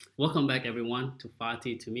Welcome back, everyone, to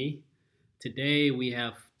Fati to Me. Today we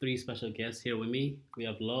have three special guests here with me. We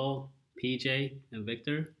have Lo, PJ, and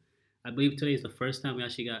Victor. I believe today is the first time we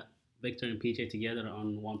actually got Victor and PJ together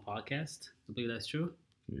on one podcast. I believe that's true.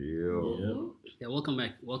 Yeah. Yeah, welcome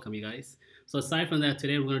back. Welcome, you guys. So, aside from that,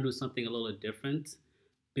 today we're going to do something a little different.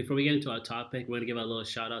 Before we get into our topic, we're going to give a little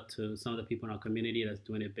shout out to some of the people in our community that's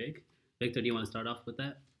doing it big. Victor, do you want to start off with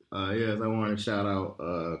that? Yes, I want to shout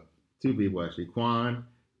out two people actually. Quan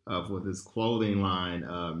for his clothing line,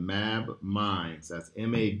 Mab Minds. That's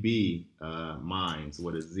M-A-B Minds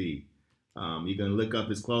with a Z. You can look up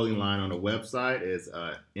his clothing line on the website. It's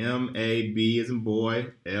M-A-B as in boy,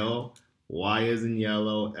 L-Y as in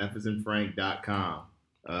yellow, F as in Frank.com.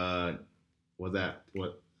 What's that?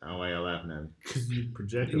 What? Why y'all laughing at me? Because you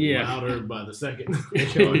projected louder by the second.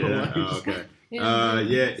 Okay. He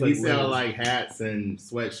like sell like hats and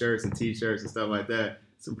sweatshirts and t-shirts and stuff like that.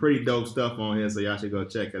 Some pretty dope stuff on here, so y'all should go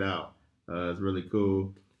check it out. It's really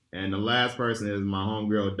cool. And the last person is my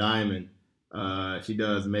homegirl Diamond. She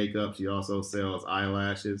does makeup. She also sells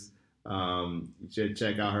eyelashes. You should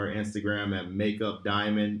check out her Instagram at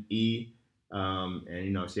makeupdiamond.e.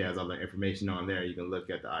 And she has all the information on there. You can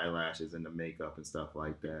look at the eyelashes and the makeup and stuff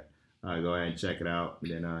like that. Go ahead and check it out.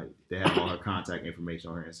 And then they have all her contact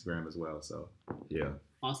information on her Instagram as well. So, yeah.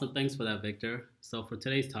 Awesome. Thanks for that, Victor. So for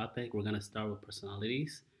today's topic, we're going to start with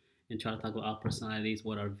personalities and try to talk about our personalities,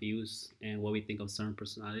 what our views, and what we think of certain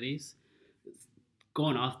personalities.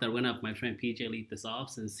 Going off that, we're going to have my friend PJ lead this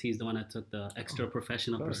off since he's the one that took the extra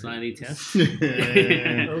professional personality test.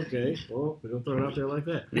 Okay. Well, we're going to throw it out there like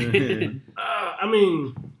that.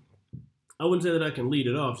 I wouldn't say that I can lead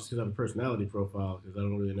it off just because I have a personality profile because I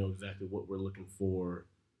don't really know exactly what we're looking for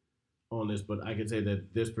on this, but I could say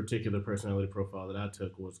that this particular personality profile that I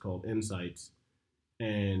took was called Insights,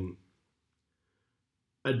 and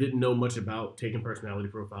I didn't know much about taking personality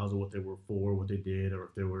profiles and what they were for, what they did, or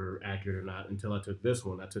if they were accurate or not until I took this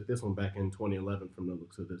one. I took this one back in 2011 from the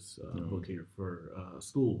looks of this book here for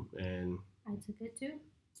school, and I took it too.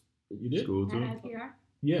 You did? School too? At IPR.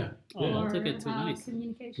 Yeah. Oh, I took it too. Nice.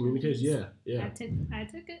 Communication. Yeah. I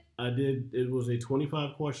took it. I did. It was a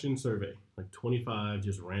 25 question survey, like 25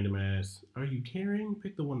 just random ass. Are you caring?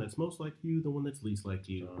 Pick the one that's most like you, the one that's least like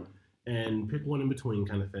you, and pick one in between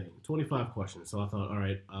kind of thing. 25 questions. So I thought, all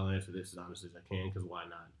right, I'll answer this as honestly as I can because why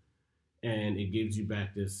not? And it gives you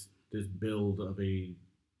back this build of an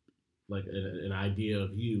idea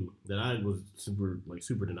of you that I was super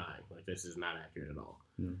denying. Like this is not accurate at all.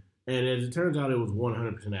 Yeah. And as it turns out, it was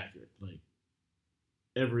 100% accurate. Like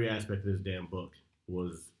every aspect of this damn book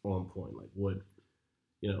was on point. Like what,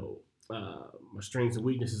 my strengths and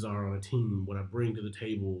weaknesses are on a team, what I bring to the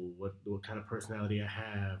table, what kind of personality I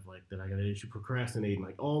have, like that I got an issue procrastinating,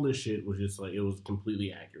 like all this shit was just like, it was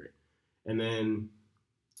completely accurate. And then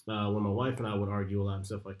when my wife and I would argue a lot and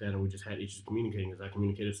stuff like that, and we just had issues communicating, because I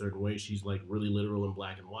communicate a certain way, she's like really literal in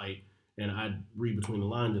black and white. And I read between the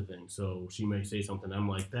lines of things. So she may say something, I'm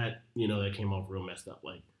like, that came off real messed up.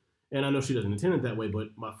 Like, and I know she doesn't intend it that way, but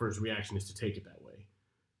my first reaction is to take it that way.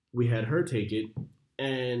 We had her take it,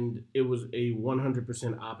 and it was a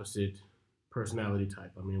 100% opposite personality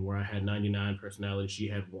type. I mean, where I had 99 personality, she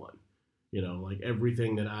had 1. Like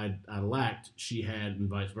everything that I lacked, she had, and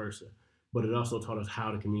vice versa. But it also taught us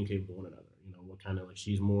how to communicate with one another. What kind of, like,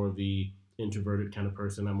 she's more of the introverted kind of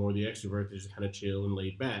person. I'm more of the extrovert that's just kind of chill and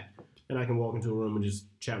laid back. And I can walk into a room and just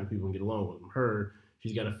chat with people and get along with them. Her,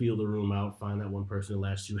 she's got to feel the room out, find that one person that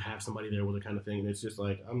lasts you, have somebody there with her kind of thing. And it's just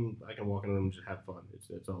like, I can walk in a room and just have fun.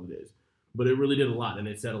 That's all it is. But it really did a lot, and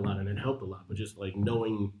it said a lot, and it helped a lot. But just like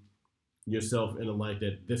knowing yourself in a light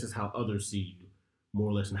that this is how others see you, more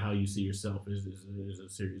or less, and how you see yourself is a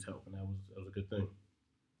serious help. And that was a good thing.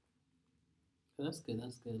 That's good.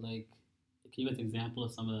 Like, can you give us an example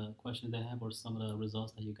of some of the questions they have or some of the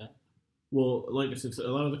results that you got? Well, like I said, a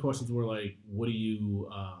lot of the questions were like, what do you,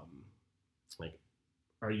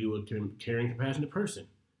 are you a caring, compassionate person?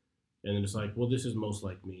 And then it's like, well, this is most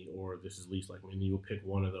like me, or this is least like me. And you will pick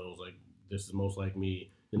one of those, like, this is most like me.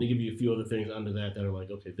 Then they give you a few other things under that are like,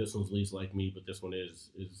 okay, this one's least like me, but this one is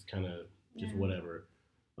kind of just whatever.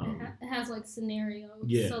 It has like scenarios.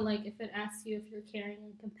 Yeah. So like if it asks you if you're caring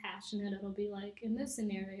and compassionate, it'll be like, in this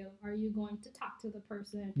scenario, are you going to talk to the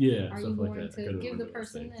person? Yeah. Are you going to give the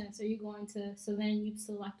person this? Are you going to? So then you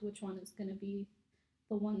select which one is going to be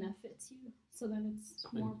the one that fits you. So then it's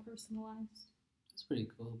more personalized. That's pretty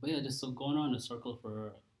cool. But yeah, just so going on in a circle for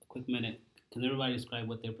a quick minute, can everybody describe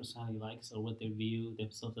what their personality likes or what they view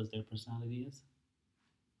themselves as their personality is?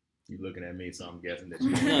 You looking at me, so I'm guessing that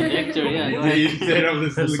you. Yeah, Victor, yeah, go ahead. You said I'm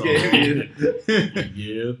listening to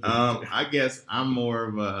Yeah. I guess I'm more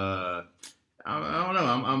of a I don't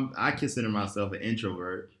know. I consider myself an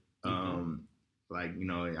introvert. Like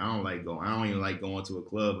I don't like going. I don't even like going to a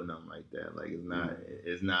club or nothing like that. Like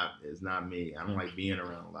it's not me. I don't like being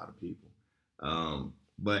around a lot of people.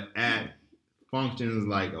 But at functions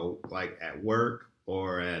like at work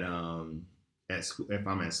or at school, if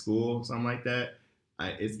I'm at school, something like that,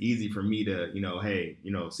 it's easy for me to hey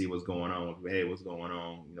see what's going on. Hey, what's going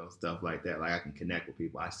on? Stuff like that. Like I can connect with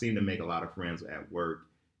people. I seem to make a lot of friends at work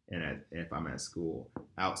and if I'm at school.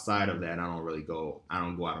 Outside of that, I don't go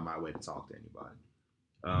out of my way to talk to anybody.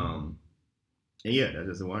 And yeah, that's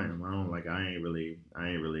just who I am. I ain't really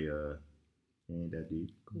ain't that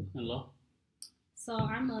deep. Cool. Hello. So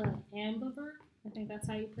I'm a ambivert. I think that's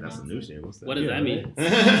how you pronounce it. That's a new shit. What's that? What does that mean?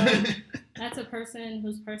 That's a person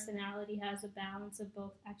whose personality has a balance of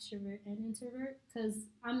both extrovert and introvert. Because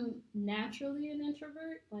I'm naturally an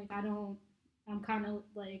introvert. Like I'm kind of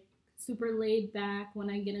like super laid back when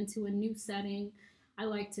I get into a new setting. I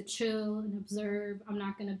like to chill and observe. I'm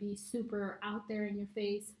not going to be super out there in your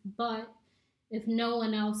face. But if no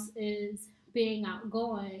one else is being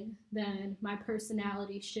outgoing, then my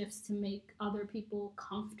personality shifts to make other people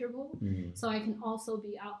comfortable. Mm-hmm. So I can also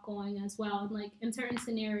be outgoing as well. And like in certain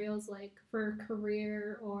scenarios, like for a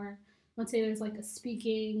career or let's say there's like a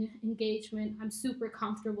speaking engagement, I'm super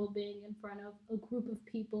comfortable being in front of a group of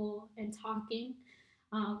people and talking.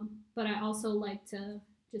 But I also like to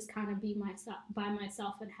just kind of be by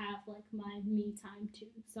myself and have like my me time too.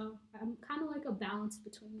 So I'm kind of like a balance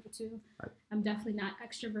between the two. I'm definitely not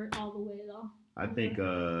extrovert all the way though. I think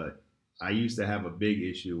I used to have a big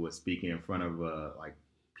issue with speaking in front of like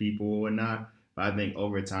people or not. But I think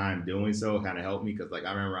over time doing so kind of helped me because like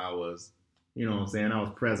I remember I was, I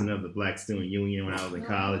was president of the Black Student Union when I was in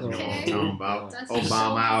college. You know what I'm talking about? That's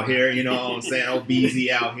Obama out here. You know what I'm saying? OBZ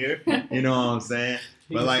out here. You know what I'm saying?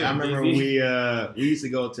 But like I remember we used to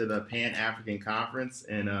go to the Pan African Conference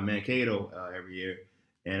in Mankato every year,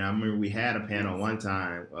 and I remember we had a panel one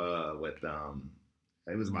time with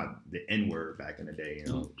it was about the N-word back in the day,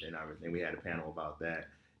 and everything. We had a panel about that,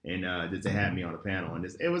 and just they had me on the panel, and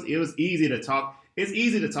it was easy to talk. It's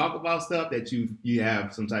easy to talk about stuff that you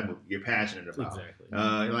have some type of you're passionate about. Exactly.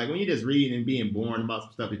 Like when you just read and being bored about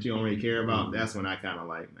some stuff that you don't really care about, that's when I kind of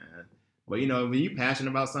like, man. But when you're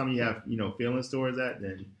passionate about something, you have feelings towards that,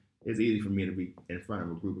 then it's easy for me to be in front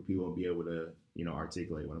of a group of people and be able to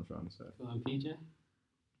articulate what I'm trying to say. PJ,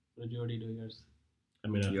 what did you already do yours? I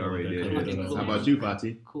mean, you already did. Cool. How about you,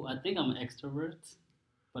 Fatih? Cool. I think I'm an extrovert,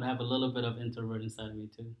 but I have a little bit of introvert inside of me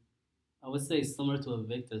too. I would say similar to what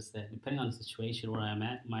Victor said. Depending on the situation where I'm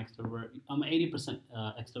at, my extrovert, I'm 80%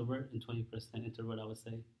 extrovert and 20% introvert. I would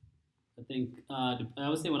say. I think I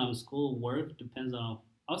would say when I'm in school, work depends on.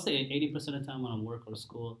 I would say 80% of the time when I'm work or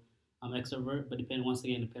school, I'm extrovert, but depending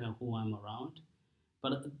on who I'm around.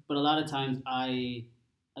 But a lot of times I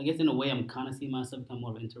guess in a way I'm kind of seeing myself become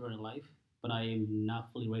more of an introvert in life, but I am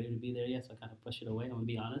not fully ready to be there yet, so I kind of push it away. I'm gonna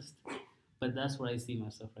be honest, but that's where I see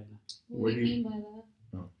myself right now. What do you mean by that?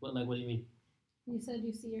 Oh. What do you mean? You said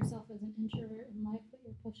you see yourself as an introvert in life, but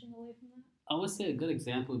you're pushing away from that. I would say a good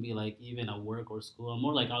example would be like even at work or school. I'm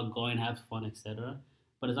more like outgoing, have fun, etc.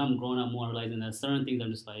 But as I'm growing up more, realizing that certain things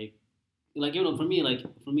I'm just like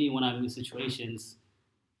for me when I'm in situations,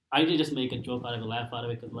 I usually just make a joke out of it, laugh out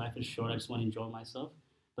of it because life is short. I just want to enjoy myself.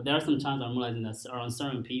 But there are some times I'm realizing that around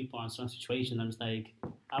certain people, on certain situations, I'm just like,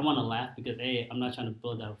 I want to laugh because A, I'm not trying to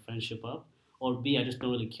build that friendship up, or B, I just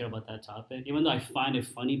don't really care about that topic. Even though I find it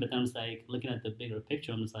funny, but then I'm just like looking at the bigger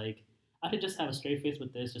picture, I'm just like, I could just have a straight face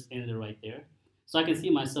with this, just end it right there. So I can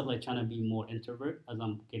see myself like trying to be more introvert as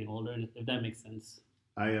I'm getting older, and if that makes sense.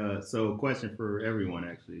 So question for everyone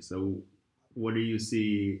actually. So what do you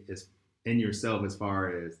see in yourself as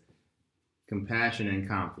far as compassion and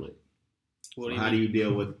conflict? How do you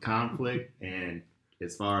deal with conflict, and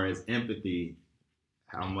as far as empathy,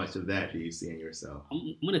 how much of that do you see in yourself?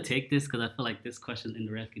 I'm going to take this because I feel like this question is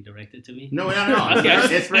indirectly directed to me. No.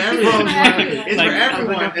 It's for everyone. It's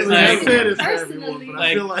for everyone.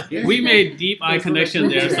 I feel like we made deep eye connection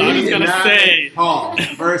there, so I'm just going to say. Paul,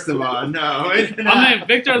 first of all, no. I mean,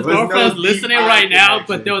 Victor's girlfriend's listening right now,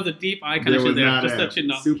 but there was a deep eye connection there. Just let you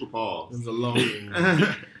know. Super Paul. It was a long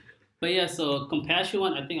But yeah, so compassion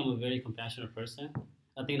one, I think I'm a very compassionate person.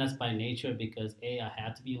 I think that's by nature because A, I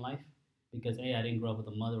had to be in life. Because A, I didn't grow up with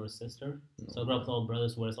a mother or sister. So I grew up with all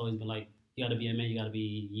brothers where it's always been like, you gotta be a man, you gotta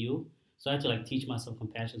be you. So I had to like teach myself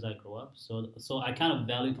compassion as I grow up. So I kind of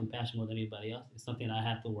value compassion more than anybody else. It's something I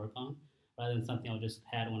have to work on rather than something I just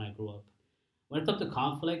had when I grew up. When it comes to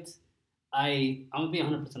conflict, I'm gonna be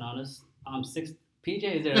 100% honest. PJ,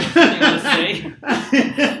 is there something you want to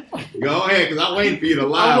say? Go ahead, because I'm waiting for you to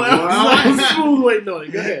lie. I'm boy. smooth waiting on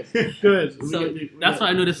it. Go ahead. Go ahead. So that's why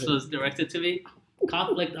I knew this was directed to me.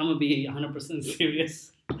 Conflict, I'm gonna be 100%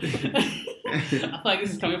 serious. I feel like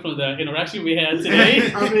this is coming from the interaction we had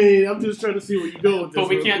today. I mean, I'm just trying to see where you go with this. But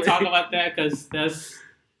we real can't quick. talk about that because that's.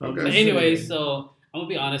 Okay. But anyway, so I'm gonna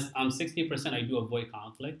be honest. I'm 60%. I do avoid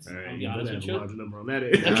conflict. All right, I'll be you honest better with have a you. larger number on that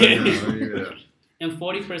end. Okay. And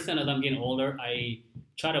 40% as I'm getting older, I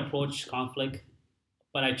try to approach conflict,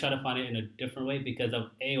 but I try to find it in a different way because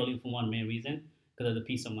of only for one main reason, because of the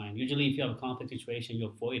peace of mind. Usually, if you have a conflict situation, you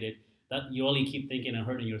avoid it. That you only keep thinking and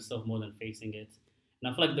hurting yourself more than facing it.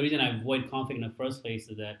 And I feel like the reason I avoid conflict in the first place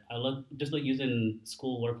is that I love just like using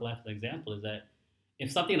school work life as an example is that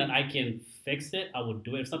if something that I can fix it, I would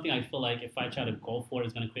do it. If something I feel like if I try to go for it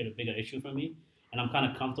is going to create a bigger issue for me, and I'm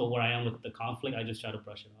kind of comfortable where I am with the conflict, I just try to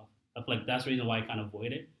brush it off. I feel like that's the reason why I kind of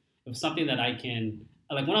avoid it. If something that I can,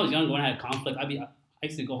 like when I was younger, when I had conflict, I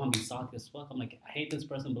used to go home and be salty as fuck. I'm like, I hate this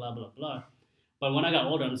person, blah, blah, blah. But when I got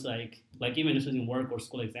older, I'm just like even just using work or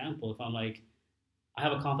school example, if I'm like, I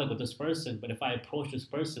have a conflict with this person, but if I approach this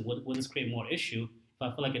person, will this create more issue? If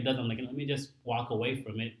I feel like it doesn't, I'm like, let me just walk away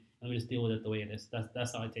from it. Let me just deal with it the way it is.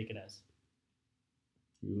 That's how I take it as.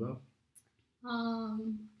 You love?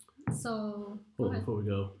 So. Hold on, before we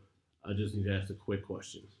go, I just need to ask a quick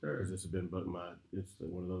question. Sure. Because this has been it's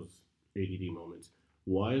one of those ADD moments.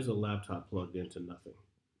 Why is a laptop plugged into nothing?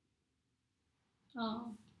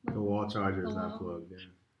 Oh. The wall charger is The not wall. plugged in.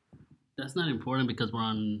 That's not important because we're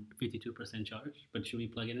on 52% charge. But should we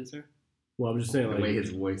plug it in, sir? Well, I'm just saying, The like, way his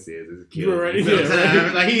voice is a kid. you're right. Yeah,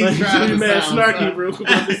 right. Like he's Like, trying you to mad sound snarky, tough. bro.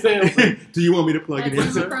 I'm just saying, like, Do you want me to plug it in,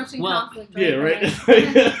 That's sir? approaching Well, conflict. yeah, right.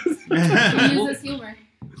 He Well- uses humor.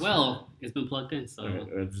 Well, it's been plugged in, so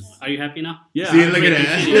are you happy now? Yeah, See, I look at agree.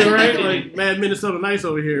 that. Yeah, right. Like, mad Minnesota nice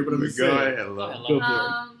over here, but I'm just Go saying. ahead, Go love. ahead, Go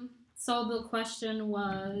love. for it. So the question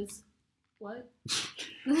was, what?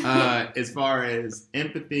 As far as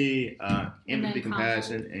empathy, And then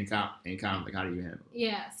compassion, and conflict, how do you handle it?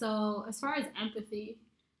 Yeah, so as far as empathy,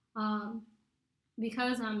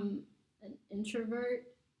 because I'm an introvert,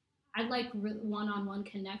 I like one-on-one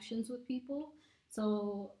connections with people.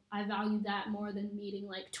 So I value that more than meeting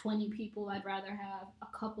like 20 people. I'd rather have a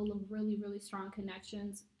couple of really, really strong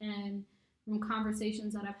connections. And from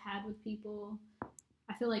conversations that I've had with people,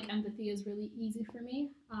 I feel like empathy is really easy for me.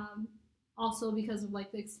 Also because of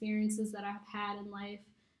like the experiences that I've had in life,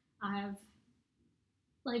 I have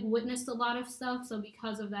like witnessed a lot of stuff. So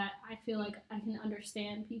because of that, I feel like I can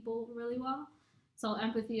understand people really well. So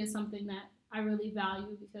empathy is something that I really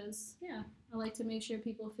value because, yeah, I like to make sure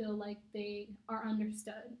people feel like they are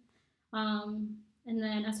understood. And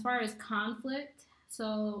then as far as conflict,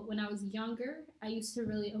 so when I was younger, I used to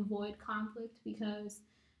really avoid conflict because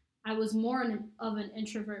I was more of an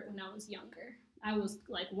introvert when I was younger. I was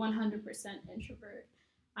like 100% introvert.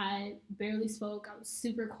 I barely spoke. I was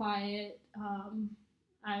super quiet.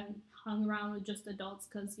 I hung around with just adults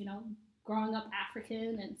because, you know, growing up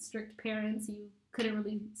African and strict parents, you couldn't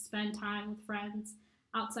really spend time with friends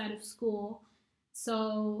outside of school.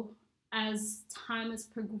 So as time has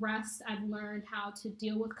progressed, I've learned how to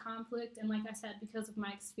deal with conflict. And like I said, because of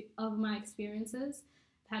my experiences,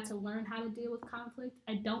 I've had to learn how to deal with conflict.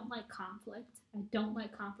 I don't like conflict. I don't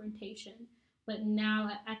like confrontation. But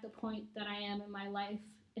now at the point that I am in my life,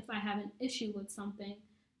 if I have an issue with something,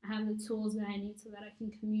 I have the tools that I need so that I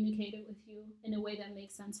can communicate it with you in a way that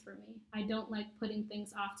makes sense for me. I don't like putting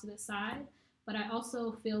things off to the side, but I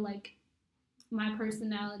also feel like my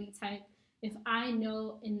personality type, if I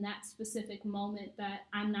know in that specific moment that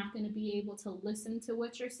I'm not going to be able to listen to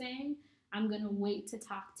what you're saying, I'm going to wait to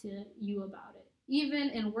talk to you about it. Even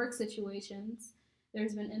in work situations,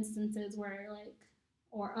 there's been instances where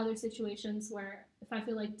or other situations where if I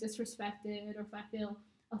feel like disrespected or if I feel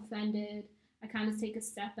offended, I kind of take a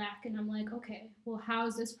step back and I'm like, okay, well, how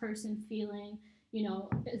is this person feeling? You know,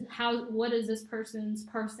 what is this person's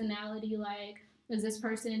personality like? Is this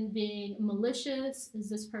person being malicious? Is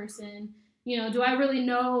this person, you know, do I really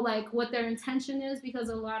know like what their intention is? Because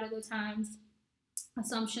a lot of the times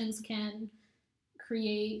assumptions can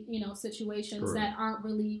create, you know, situations that aren't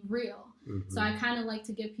really real. Mm-hmm. So I kind of like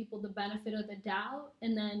to give people the benefit of the doubt.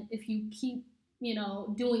 And then if you keep, you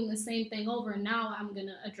know, doing the same thing over, now I'm going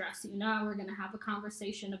to address you. Now we're going to have a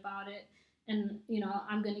conversation about it. And, you know,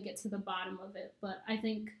 I'm going to get to the bottom of it. But I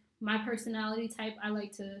think my personality type, I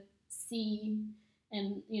like to see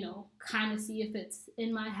and, you know, kind of see if it's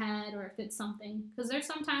in my head or if it's something. Because there's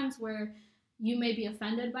sometimes where you may be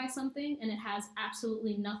offended by something and it has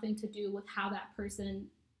absolutely nothing to do with how that person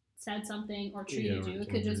said something or treated you. It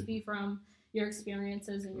could just be from your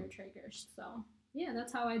experiences and your triggers. So yeah,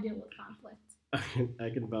 that's how I deal with conflict. I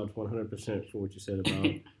can vouch 100% for what you said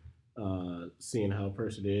about seeing how a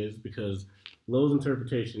person is, because Lowe's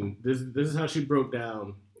interpretation, this is how she broke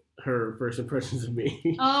down her first impressions of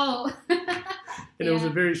me. Oh. And it was a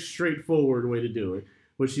very straightforward way to do it.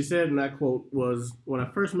 What she said, and I quote, was, "When I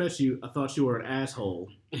first met you, I thought you were an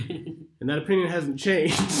asshole." And that opinion hasn't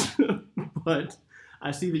changed, but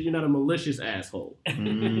I see that you're not a malicious asshole.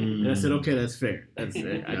 And I said, okay, that's fair. That's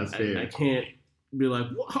fair. I can't be like,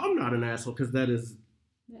 well, I'm not an asshole, because that is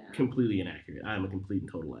completely inaccurate. I am a complete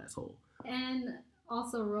and total asshole. And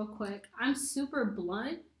also, real quick, I'm super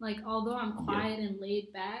blunt. Like, although I'm quiet and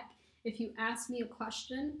laid back, if you ask me a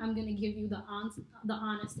question, I'm going to give you the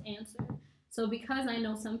honest answer. So because I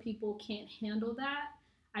know some people can't handle that,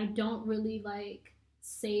 I don't really, like,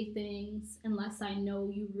 say things unless I know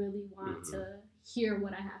you really want to hear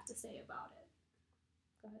what I have to say about it.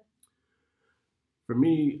 Go ahead. For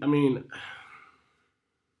me, I mean,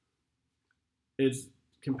 it's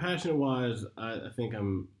compassionate wise. I think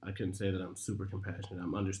I couldn't say that I'm super compassionate.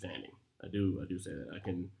 I'm understanding. I do say that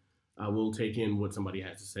I will take in what somebody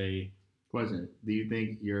has to say. Question: do you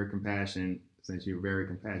think your compassion, since you're very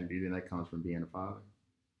compassionate, do you think that comes from being a father?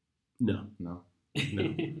 No.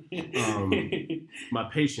 My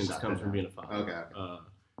patience comes from being a father. Okay.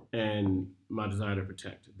 And my desire to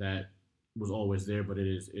protect, that was always there, but it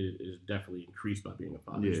is definitely increased by being a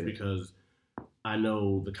father. Just because I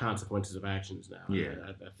know the consequences of actions now. Yeah.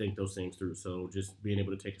 I think those things through. So just being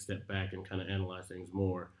able to take a step back and kind of analyze things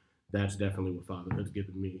more, that's definitely what fatherhood's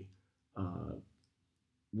given me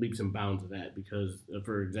leaps and bounds of that. Because,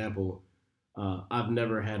 for example, I've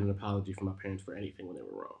never had an apology from my parents for anything when they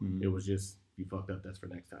were wrong. Mm-hmm. It was just, you fucked up, that's for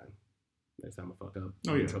next time. Next time I fucked up,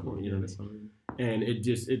 trouble. You know what I mean? And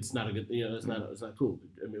it's not a good, it's not cool.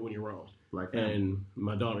 I mean, when you're wrong. Like and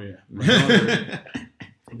my daughter,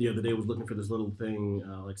 the other day was looking for this little thing,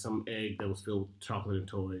 like some egg that was filled with chocolate and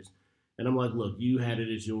toys. And I'm like, look, you had it,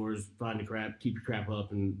 it's yours, find the crap, keep your crap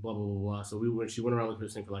up, and blah, blah, blah, blah. So she went around looking for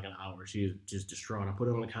this thing for like an hour. She is just distraught. I put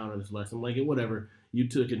it on the counter this lesson. I'm like, whatever, you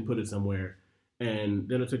took it and put it somewhere. And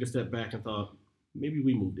then I took a step back and thought, maybe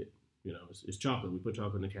we moved it. It's chocolate. We put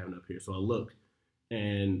chocolate in the cabinet up here. So I look,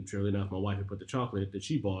 and surely enough, my wife had put the chocolate that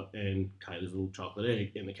she bought and Kylie's little chocolate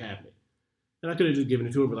egg in the cabinet. And I could have just given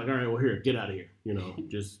it to her, but like, all right, well, here, get out of here.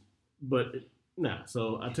 But nah.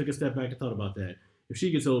 So I took a step back and thought about that. If she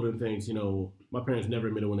gets older and thinks, my parents never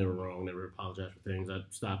admitted when they were wrong, never apologized for things, I'd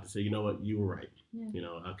stop and say, you know what, you were right. Yeah.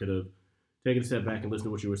 I could have taken a step back and listened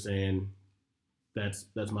to what you were saying. That's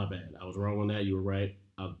my bad. I was wrong on that. You were right.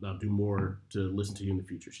 I'll do more to listen to you in the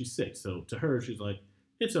future. She's 6. So to her, she's like,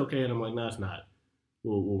 it's okay. And I'm like, no, it's not.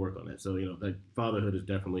 We'll work on that. So, that fatherhood is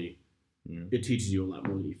definitely, it teaches you a lot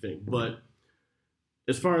more than you think. But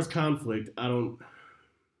as far as conflict, it's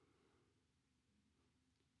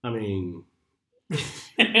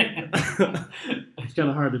kind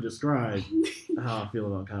of hard to describe how I feel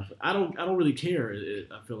about conflict. I don't really care.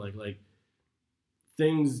 I feel like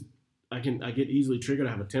things, I get easily triggered.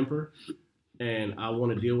 I have a temper, and I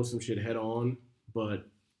want to deal with some shit head on, but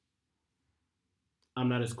I'm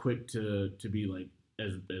not as quick to be like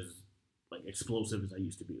as like explosive as I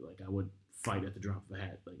used to be. Like I would fight at the drop of a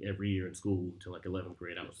hat. Like every year in school until like 11th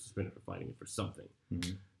grade, I was suspended for fighting it for something.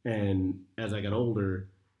 Mm-hmm. And as I got older,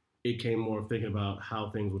 it came more of thinking about how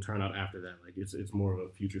things will turn out after that. Like it's more of a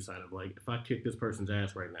future side of like, if I kick this person's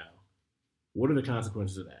ass right now, what are the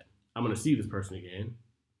consequences of that? I'm going to see this person again.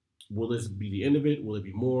 Will this be the end of it? Will it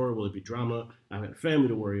be more? Will it be drama? I've got a family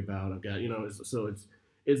to worry about. I've got, so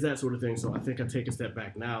it's that sort of thing. So I think I take a step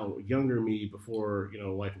back now. Younger me, before,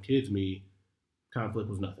 wife and kids me, conflict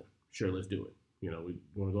was nothing. Sure, let's do it. We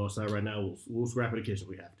want to go outside right now. We'll scrap in the kitchen if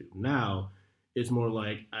we have to. Now, it's more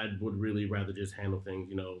like I would really rather just handle things,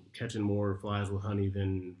 catching more flies with honey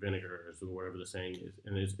than vinegar, or whatever the saying is.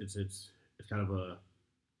 And it's kind of a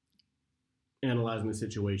analyzing the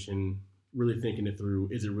situation, really thinking it through.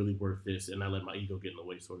 Is it really worth this? And I let my ego get in the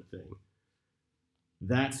way, sort of thing.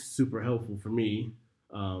 That's super helpful for me.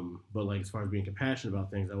 But like as far as being compassionate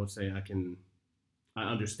about things, I would say I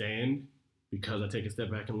understand because I take a step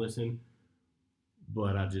back and listen.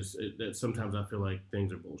 But sometimes I feel like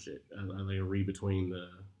things are bullshit. I like read between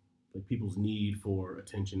the people's need for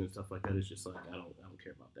attention and stuff like that. It's just like I don't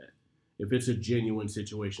care about that. If it's a genuine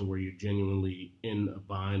situation where you're genuinely in a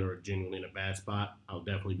bind or genuinely in a bad spot, I'll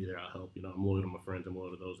definitely be there. I'll help. I'm loyal to my friends. I'm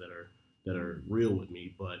loyal to those that are real with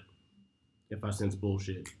me. But if I sense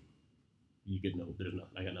bullshit, you get no. There's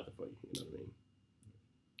nothing. I got nothing for you. You know what I mean?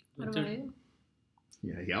 What about you?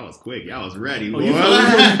 Yeah, y'all was quick. Y'all was ready. Oh, Boy. you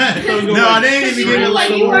no, they didn't even give it like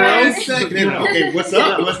you were. 1 second. They like, okay, what's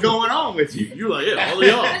up? What's going on with you? You like, yeah, all of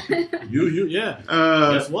y'all. You, yeah.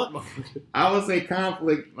 Guess what? I would say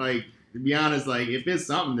conflict, like, to be honest, like, if it's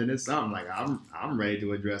something, then it's something. Like, I'm ready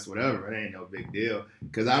to address whatever. It ain't no big deal.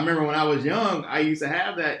 Because I remember when I was young, I used to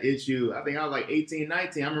have that issue. I think I was like 18,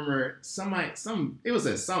 19. I remember it was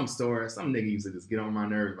at some store. Some nigga used to just get on my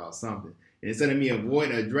nerves about something. And instead of me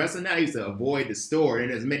avoiding addressing that, I used to avoid the store.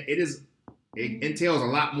 And it entails a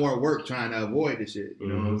lot more work trying to avoid the shit. You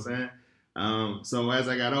know what I'm saying? So as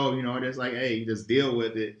I got old, you know, it's like, hey, just deal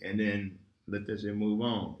with it and then let this shit move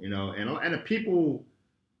on. You know, and the people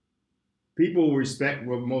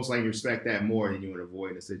will most likely respect that more than you would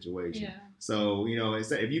avoid a situation. Yeah. So, you know,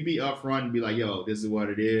 instead, if you be upfront and be like, yo, this is what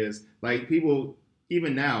it is. Like people,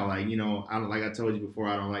 even now, like, you know, like I told you before,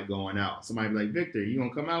 I don't like going out. Somebody be like, Victor, you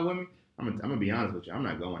gonna come out with me? I'm gonna be honest with you, I'm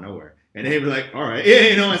not going nowhere. And they be like, all right, yeah,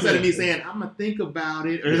 you know, instead of me saying, I'm gonna think about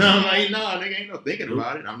it, or I'm like, no, nigga, ain't no thinking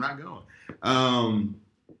about it. I'm not going.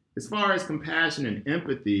 As far as compassion and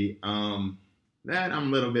empathy, that I'm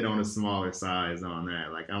a little bit on the smaller size on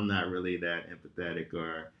that. Like, I'm not really that empathetic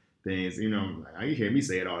or things, you know. You hear me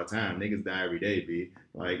say it all the time. Niggas die every day, B.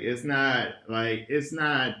 Like, it's not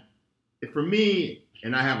for me.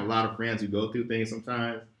 And I have a lot of friends who go through things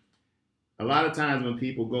sometimes. A lot of times when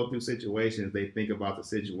people go through situations, they think about the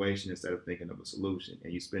situation instead of thinking of a solution,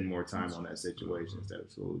 and you spend more time on that situation instead of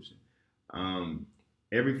solution.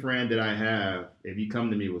 Every friend that I have, if you come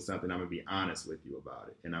to me with something, I'm gonna be honest with you about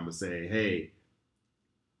it, and I'm gonna say, hey,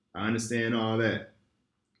 I understand all that.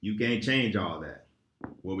 You can't change all that.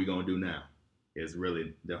 What we gonna do now is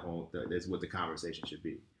really that's what the conversation should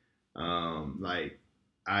be. Like,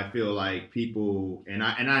 I feel like people, and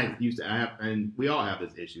we all have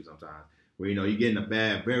this issue sometimes, where, you know, you get in a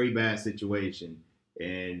very bad situation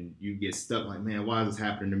and you get stuck like, man, why is this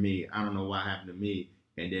happening to me? I don't know why it happened to me.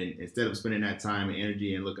 And then instead of spending that time and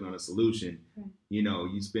energy and looking on a solution, you know,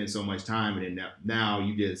 you spend so much time, and then now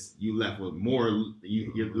you're left with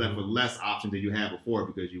less options than you had before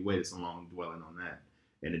because you waited so long dwelling on that,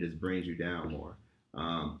 and it just brings you down more.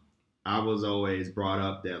 I was always brought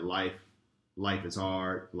up that life is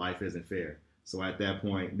hard, life isn't fair. So at that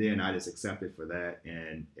point, then I just accept it for that,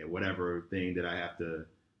 and whatever thing that I have to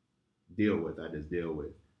deal with, I just deal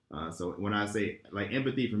with. So when I say, like,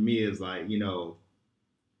 empathy for me is like, you know,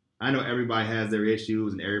 I know everybody has their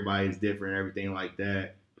issues and everybody's different and everything like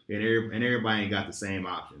that, and everybody ain't got the same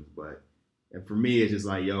options. But for me, it's just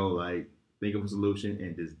like, yo, like, think of a solution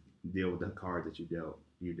and just deal with the cards that you dealt.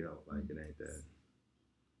 Like, it ain't that.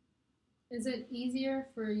 Is it easier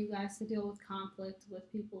for you guys to deal with conflict with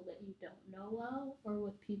people that you don't know well, or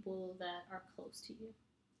with people that are close to you?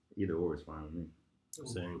 Either or is fine with me.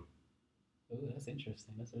 Same. Ooh, that's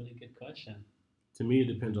interesting. That's a really good question. To me, it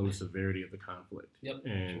depends on the severity of the conflict. Yep.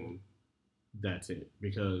 And that's it.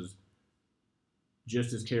 Because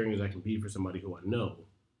just as caring as I can be for somebody who I know,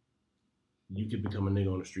 you could become a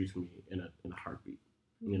nigga on the streets for me in a heartbeat.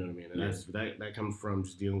 You know what I mean? And that comes from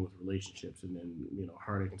just dealing with relationships and then, you know,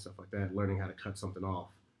 heartache and stuff like that, learning how to cut something off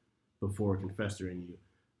before it can fester in you.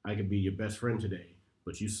 I could be your best friend today,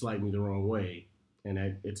 but you slight me the wrong way, and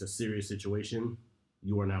it's a serious situation.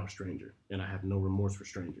 You are now a stranger, and I have no remorse for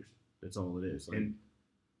strangers. That's all it is. Like, and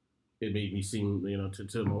it made me seem, you know,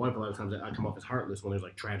 to my wife a lot of times, I come off as heartless when there's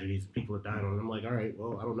like tragedies, people are dying on. I'm like, all right,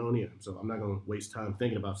 well, I don't know any of them, so I'm not going to waste time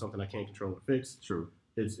thinking about something I can't control or fix. True.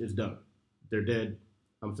 It's done. They're dead.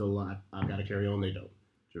 I'm still alive. I've got to carry on. They don't.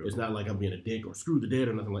 True. It's not like I'm being a dick or screw the dead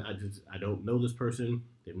or nothing like. I don't know this person.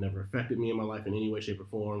 They've never affected me in my life in any way, shape, or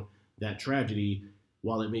form. That tragedy,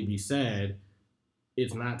 while it may be sad,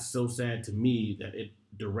 it's not so sad to me that it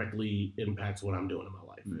directly impacts what I'm doing in my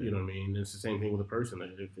life. Mm-hmm. You know what I mean? It's the same thing with a person.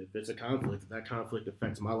 If it's a conflict, if that conflict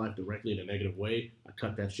affects my life directly in a negative way, I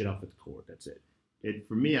cut that shit off at the core. That's it. It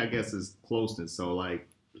for me, I guess, is closeness. So like,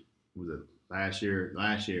 was it last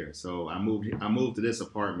year? So I moved to this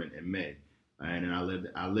apartment in May, and then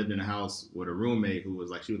I lived in a house with a roommate who was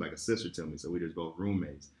like, she was like a sister to me. So we just both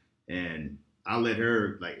roommates, and I let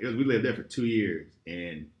her we lived there for 2 years,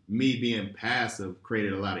 and me being passive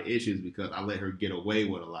created a lot of issues because I let her get away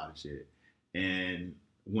with a lot of shit. And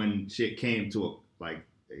when shit came to a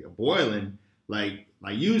boiling, like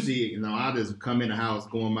usually, you know, I'll just come in the house,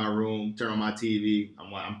 go in my room, turn on my TV,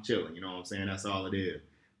 I'm chilling, you know what I'm saying? That's all it is.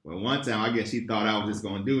 Well, one time, I guess she thought I was just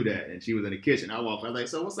going to do that, and she was in the kitchen. I walked, I was like,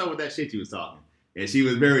 so what's up with that shit you was talking? And she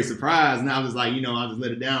was very surprised, and I was like, you know, I just let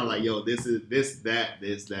it down, like, yo, this,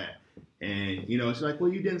 that. And, you know, she's like,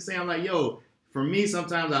 well, you didn't say. I'm like, yo, for me,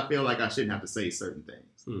 sometimes I feel like I shouldn't have to say certain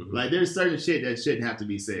things. Mm-hmm. Like there's certain shit that shouldn't have to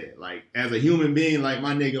be said. Like as a human being, like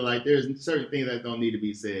my nigga, like there's certain things that don't need to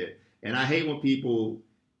be said. And I hate when people,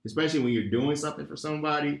 especially when you're doing something for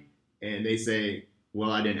somebody, and they say,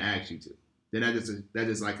 "Well, I didn't ask you to." Then that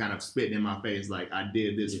just like kind of spitting in my face, like I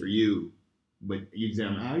did this for you, but you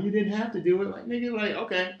tell me, "Oh, you didn't have to do it." Like nigga, like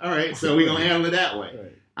okay, all right, so we gonna handle it that way.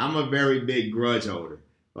 Right. I'm a very big grudge holder.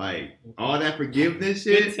 Like all that forgiveness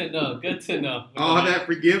Good shit. to know. All that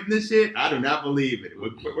forgiveness shit, I do not believe it.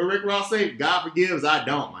 What Rick Ross say, God forgives, I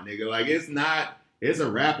don't, my nigga. Like it's a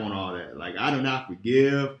wrap on all that. Like I do not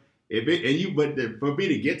forgive. For me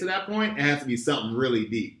to get to that point, it has to be something really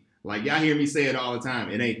deep. Like y'all hear me say it all the time.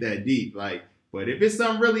 It ain't that deep. Like, but if it's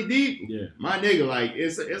something really deep, my nigga, like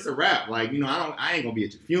it's a wrap. Like I ain't gonna be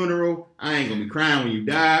at your funeral. I ain't gonna be crying when you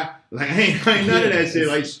die. Like I ain't none of that shit.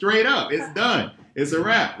 Like straight up, it's done. It's a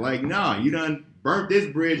wrap. Like nah, you done burnt this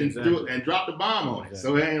bridge and dropped the bomb on it.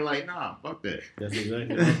 So it ain't like nah, fuck that. That's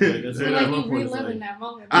exactly. That's like you reliving that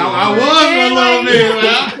moment. I was for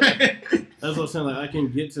a little bit. That's what I'm saying. Like I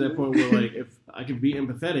can get to that point where like if I can be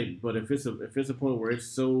empathetic, but if it's a point where it's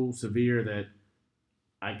so severe that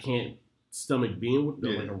I can't stomach being with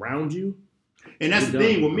like around you. And that's the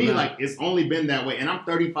thing with me, like it's only been that way, and I'm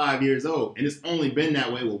 35 years old, and it's only been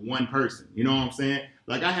that way with one person. You know what I'm saying?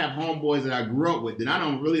 Like I have homeboys that I grew up with that I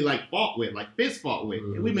don't really like fought with, like fist fought with,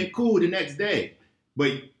 and we been cool the next day.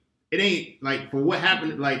 But it ain't like for what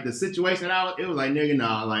happened, like the situation that it was like nigga,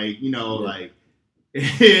 nah, like like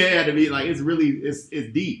it had to be like it's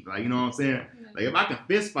deep, like you know what I'm saying? Like if I can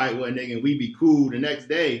fist fight with a nigga and we be cool the next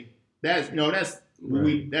day, that's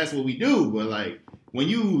what we do. But like when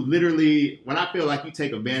I feel like you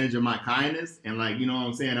take advantage of my kindness and like you know what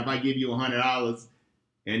I'm saying, if I give you $100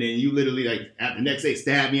 and then you literally like at the next day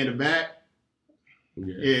stab me in the back,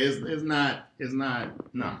 it's not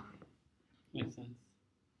no. Makes sense.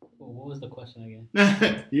 Well, what was the question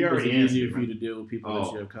again? You already answered. Is it easier for you to deal with people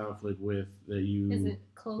that you have conflict with that you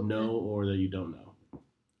know or that you don't know?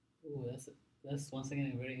 Ooh, that's once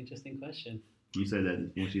again a very interesting question. You said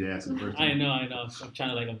that when she asked the first time. I know. I'm trying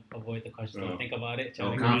to like avoid the question. I think about it.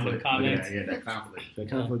 Conflict. Comments. Yeah, that conflict. That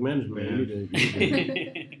conflict management. You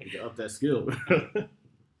need to up that skill.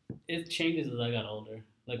 It changes as I got older.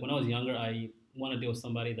 Like when I was younger, I want to deal with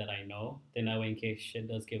somebody that I know. Then that way, in case shit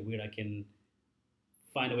does get weird, I can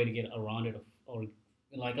find a way to get around it, or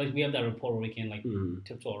like we have that rapport where we can like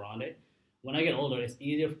tiptoe around it. When I get older, it's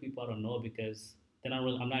easier for people I don't know because then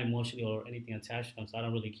I'm not emotionally or anything attached to them, so I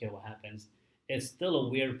don't really care what happens. It's still a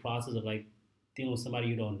weird process of like dealing with somebody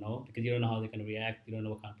you don't know because you don't know how they're gonna react. You don't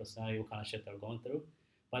know what kind of personality, what kind of shit they're going through.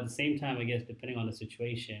 But at the same time, I guess depending on the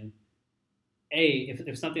situation,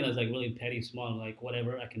 if something that's like really petty, small, like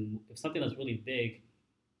whatever, if something that's really big,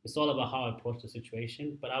 it's all about how I approach the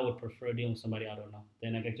situation. But I would prefer dealing with somebody I don't know.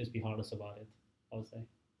 Then I could just be heartless about it, I would say.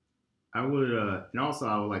 I would, and also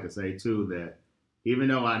I would like to say too that even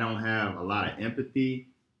though I don't have a lot of empathy,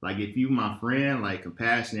 like if you my friend, like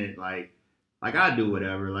compassionate, like I do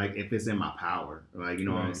whatever, like if it's in my power, like you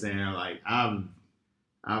know what I'm saying, like I'm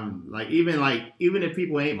like even if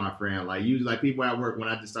people ain't my friend, like usually like people at work when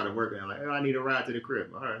I just started working, I'm like, oh, I need a ride to the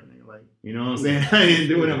crib, all right, like you know what I'm saying, I ain't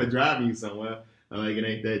doing it, I'm driving you somewhere, like it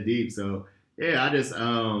ain't that deep, so yeah, I just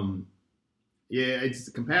it's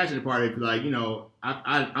the compassionate part of it, like you know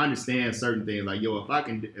I understand certain things, like yo, if I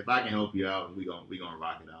can help you out, we gonna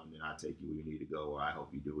rock it out, and then I take you where you need to go, or I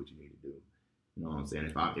help you do what you need to do. You know what I'm saying?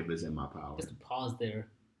 If it's in my power. Just to pause there,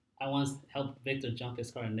 I once helped Victor jump his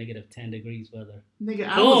car in -10 degrees weather. Nigga,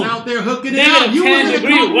 I was out there hooking it up. You was in the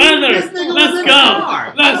car. Weather. This nigga was in the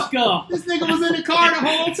car. Let's go. This nigga was in the car the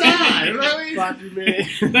whole time.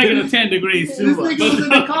 -10 degrees. This nigga was in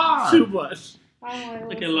the car. Too much.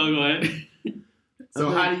 Look at logo ahead.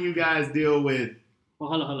 So how do you guys deal with? Well,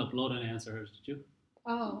 hold up. Load and answer hers. Did you?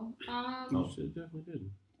 Oh, shit, definitely did.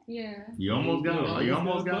 Yeah. You almost got it. You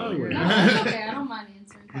almost got it. No, it's okay. I don't mind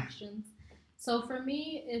answering questions. So for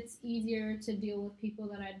me, it's easier to deal with people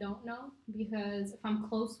that I don't know because if I'm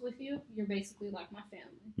close with you, you're basically like my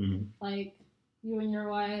family. Mm-hmm. Like you and your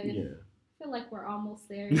wife. Yeah. I feel like we're almost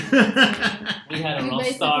there. We had a rough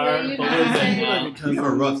start, but we're good now. You have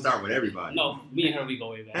a rough start with everybody. No, me and her, we go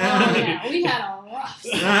way back. Oh yeah, we had a rough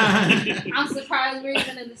start. I'm surprised we're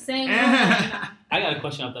even in the same room right now. I got a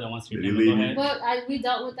question after that I want to Did remember. he Go leave ahead. But we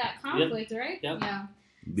dealt with that conflict, right? Yep. Yeah.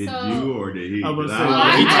 Did So- you or did he? I was 'Cause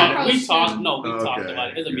saying- We approached talked. him. No, we talked Okay. about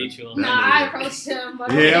it. It's a mutual. No, I approached him,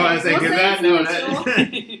 but Yeah, I was saying we'll because say I know it's mutual.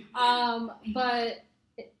 that. But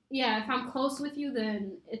yeah, if I'm close with you,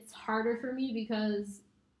 then it's harder for me because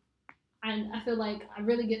I feel like I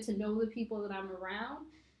really get to know the people that I'm around,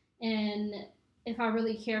 and if I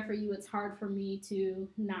really care for you, it's hard for me to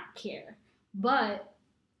not care. But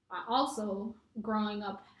I also, growing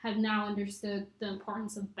up, have now understood the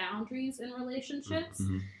importance of boundaries in relationships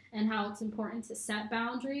Mhm. and how it's important to set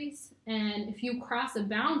boundaries. And if you cross a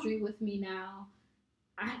boundary with me now,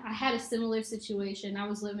 I had a similar situation. I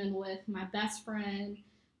was living with my best friend.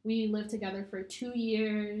 We lived together for 2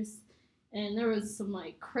 years, and there was some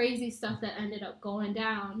like crazy stuff that ended up going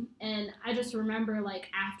down. And I just remember,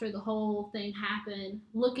 like, after the whole thing happened,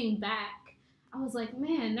 looking back, I was like,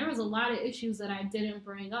 man, there was a lot of issues that I didn't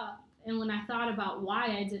bring up. And when I thought about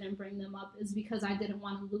why I didn't bring them up, is because I didn't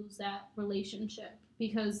want to lose that relationship,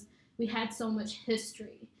 because we had so much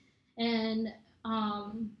history. And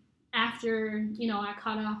after, I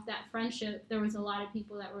cut off that friendship, there was a lot of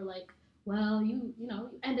people that were like, well, you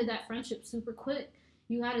ended that friendship super quick.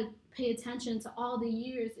 You got to pay attention to all the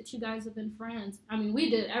years that you guys have been friends. I mean, we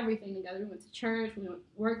did everything together. We went to church, we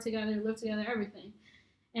worked together, lived together, everything.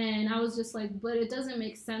 And I was just like, but it doesn't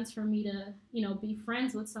make sense for me to, be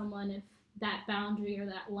friends with someone if that boundary or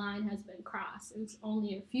that line has been crossed. It's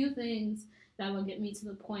only a few things that will get me to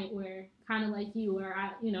the point where, kind of like you, where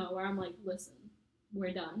where I'm like, listen,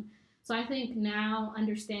 we're done. So I think now,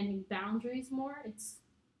 understanding boundaries more, it's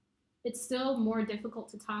still more difficult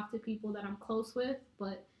to talk to people that I'm close with,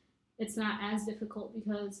 but it's not as difficult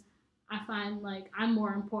because I find like I'm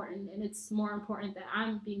more important, and it's more important that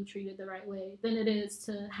I'm being treated the right way than it is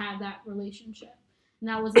to have that relationship. And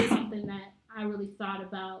that wasn't something that I really thought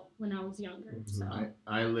about when I was younger. So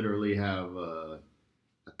I literally have a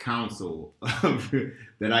council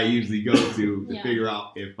that I usually go to figure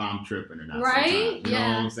out if I'm tripping or not. Right? Sometimes. You know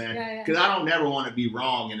what I'm saying? Because I don't never want to be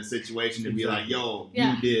wrong in a situation to be like, yo,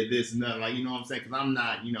 you did this and that. Like, you know what I'm saying? Because I'm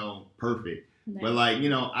not, perfect. Right. But like,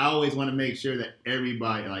 I always want to make sure that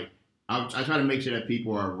everybody, like, I try to make sure that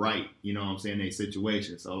people are right, you know what I'm saying, in a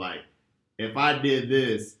situation. So like, if I did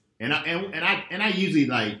this, and I usually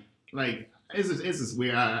like it's just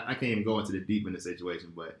weird. I can't even go into the deep in the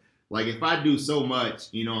situation, but like if I do so much,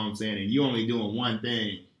 you know what I'm saying, and you only doing one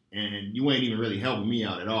thing, and you ain't even really helping me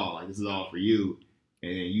out at all. Like this is all for you,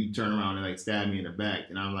 and then you turn around and like stab me in the back,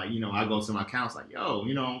 and I'm like, I go to my counselor like, yo,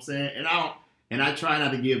 you know what I'm saying, and I try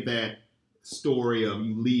not to give that story of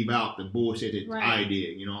you leave out the bullshit that I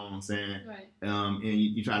did, you know what I'm saying? Right. And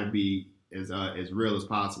you try to be as real as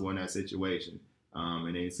possible in that situation.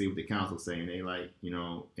 And then see what the council's saying. They like,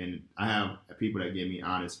 and I have people that give me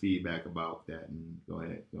honest feedback about that. And go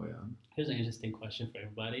ahead. Here's an interesting question for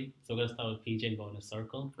everybody. So we're gonna start with PJ and go in a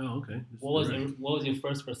circle. Oh, okay. What was your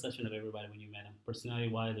first perception of everybody when you met him? Personality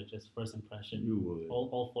wise, or just first impression? You would.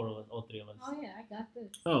 All four of us, all three of us. Oh yeah, I got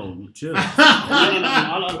this. Oh, chill. Lois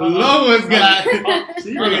got it.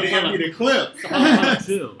 She ready to empty the clip.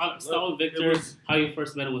 Chill. Start with Victor. How you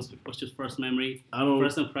first met him? What's your first memory?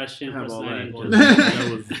 First impression. Have all that.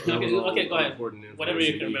 Okay, go ahead. Whatever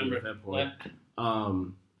you can remember. At that point.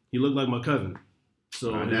 He looked like my cousin.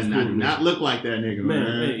 So that's not look like that nigga, man.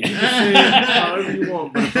 Hey, you can say it however you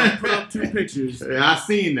want, but if I put up two pictures, I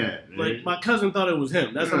seen that. Like my cousin thought it was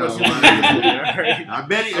him. That's how much. I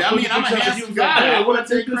bet he. I mean, I'm a handsome guy. I want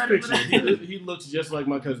to take this credit. picture. He looks just like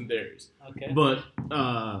my cousin Darius. Okay. But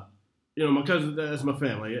my cousin, that's my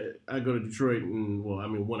family. I go to Detroit, and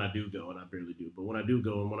when I do go, and I barely do, but when I do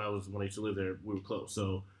go, and when I used to live there, we were close.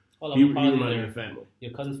 So he reminded me of family.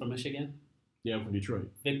 Your cousin's from Michigan? Yeah, I'm from Detroit.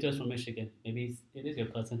 Victor's from Michigan. Maybe it is your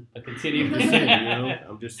cousin. But continue. I'm just saying,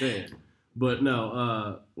 I'm just saying. But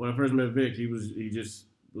no, when I first met Vic, he was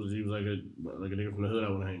like a nigga from the hood I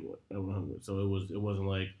want to hang with. So it wasn't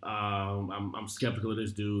like I'm skeptical of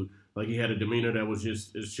this dude. Like he had a demeanor that was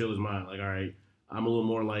just as chill as mine. Like, all right, I'm a little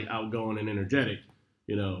more like outgoing and energetic,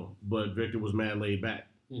 but Victor was mad laid back.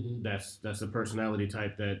 Mm-hmm. That's a personality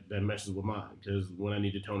type that meshes with mine, because when I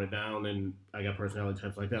need to tone it down, then I got personality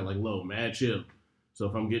types like that, like low, mad, chill. So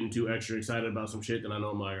if I'm getting too extra excited about some shit, then I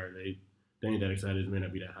know I'm like, all right, they ain't that excited, it may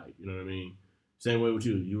not be that hype. You know what I mean? Same way with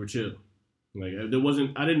you. You were chill. Like I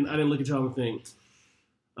didn't look at y'all and think,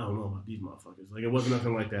 I don't know about these motherfuckers. Like it wasn't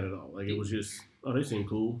nothing like that at all. Like it was just, oh, they seem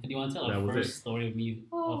cool. Do you want to tell our first story of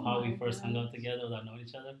how we first hung out together without knowing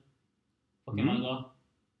each other? Pokemon Go.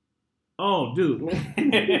 Oh, dude.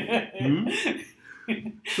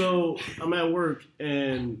 So I'm at work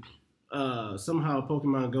and somehow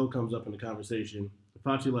Pokemon Go comes up in the conversation.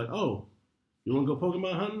 Fachi like, oh, you want to go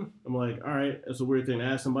Pokemon hunting? I'm like, all right, that's a weird thing to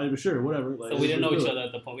ask somebody, but sure, whatever. Like, so we didn't know each other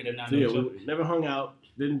at the point. We did not know each other. We never hung out,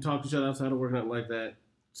 didn't talk to each other outside of work, nothing like that.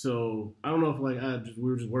 So I don't know if we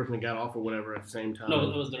were just working and got off or whatever at the same time. No,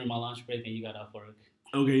 it was during my lunch break and you got off work.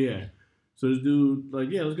 Okay, yeah. So this dude, like,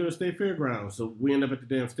 yeah, let's go to State Fairgrounds. So we end up at the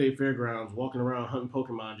damn State Fairgrounds, walking around hunting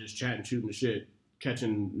Pokemon, just chatting, shooting the shit,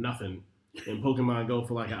 catching nothing. and Pokemon Go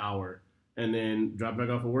for like an hour, and then drop back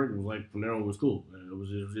off of work. It was like from there on it was cool. It was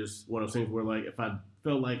just one of those things where like if I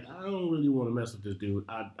felt like I don't really want to mess with this dude,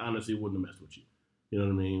 I honestly wouldn't have messed with you. You know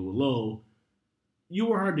what I mean? With Lo, you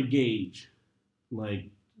were hard to gauge. Like,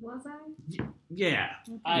 Was I? yeah.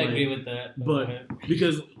 I Like, agree with that. but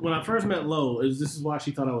because when I first met Lo, this is why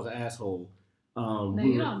she thought I was an asshole. No,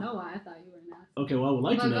 you don't know why I thought you were an asshole. Okay, well, I would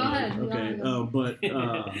like But to know. go ahead, go Okay, ahead. but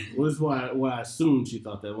well, this is why I assumed she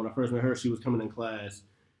thought that. When I first met her, she was coming in class,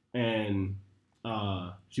 and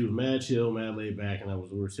she was mad chill, mad laid back,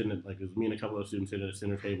 and we were sitting at, like, it was me and a couple of students sitting at the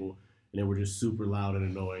center table, and they were just super loud and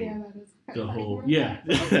annoying. Yeah, that is. The whole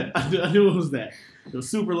I knew it was that. It was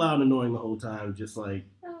super loud and annoying the whole time, just like,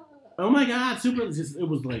 oh my god, super. It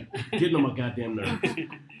was like getting on my goddamn nerves.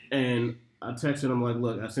 And I texted him like,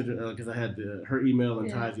 look, I sent her because I had her email and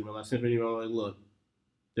Ty's email. I sent her an email like, look,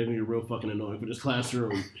 they're gonna be real fucking annoying for this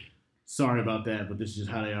classroom. Sorry about that, but this is just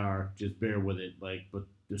how they are. Just bear with it. Like, but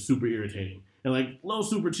they're super irritating and like Lo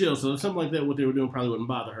super chill. So something like that, what they were doing probably wouldn't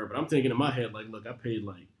bother her. But I'm thinking in my head like, look, I paid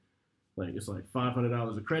like it's like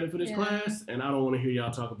 $500 of credit for this class, and I don't want to hear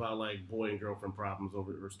y'all talk about like boy and girlfriend problems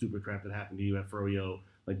or stupid crap that happened to you at Froyo.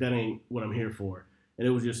 Like that ain't what I'm here for. And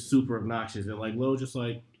it was just super obnoxious. And like Lo just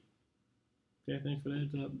like, okay, thanks for the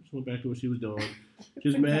heads up. Just went back to what she was doing.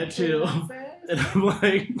 Just mad chill. And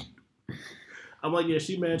I'm like, yeah,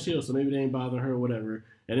 she mad chill, so maybe they ain't bothering her or whatever.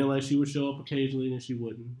 And then like she would show up occasionally and she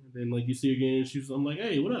wouldn't. And then like you see her again and I'm like,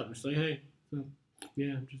 hey, what up? And she's like, hey, so,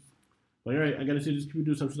 yeah, I'm just like, all right, I gotta see this people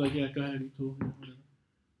do something. She's like, yeah, go ahead, cool, yeah, whatever.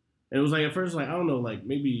 And it was like at first like I don't know, like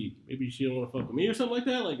maybe she don't want to fuck with me or something like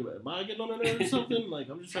that. Like am I getting on her nerves or something? Like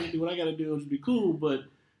I'm just trying to do what I gotta do and just be cool. But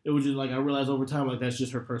it was just like I realized over time like that's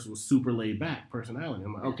just her personal super laid back personality.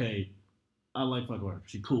 I'm like, okay, I like fucking with her.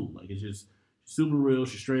 She cool. Like it's just super real.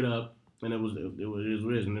 She's straight up. And it is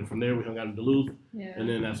what it is. And then from there we hung out in Duluth. Yeah. And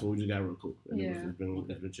then that's when we just got real cool. And it's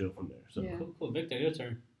been chill from there. So Cool. Victor, your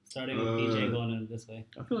turn. Starting with PJ going in this way.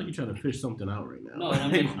 I feel like you're trying to fish something out right now. No, I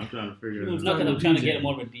mean, I'm trying to figure it out. No, because I'm trying to get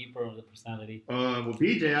more of a deeper of the personality. Well,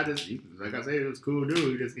 PJ, like I said, it was a cool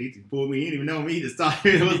dude. He pulled me. He didn't even know me. He just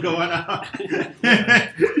started what's going on.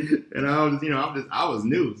 And I was, I was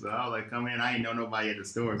new, so I was like, come in. I ain't know nobody at the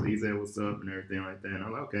store, so he said what's up and everything like that. And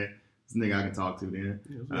I'm like, okay, this nigga I can talk to then.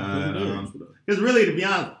 Because really, to be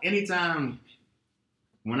honest, anytime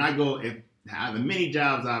when I go, the many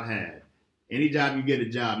jobs I've had. Any job you get a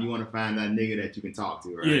job, you want to find that nigga that you can talk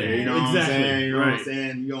to, right? Yeah, you know what I'm saying? You know right. what I'm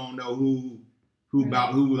saying? You don't know who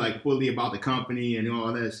like fully about the company and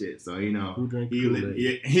all that shit. So he let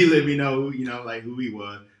me know like who he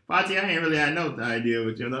was. Fati, I ain't really had no idea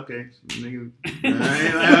what you're okay, nigga.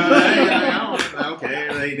 Okay,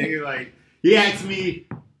 like nigga, like he asked me.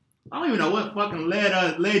 I don't even know what fucking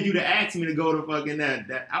led you to ask me to go to fucking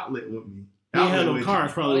that outlet with me. He had no car,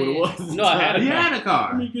 is probably what it was. No, I had a car. He had a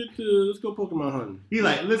car. Let's go Pokemon hunting. He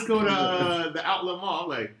like, let's go to the outlet mall. I'm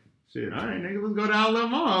like, shit, all right, nigga, let's go to outlet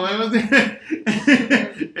mall.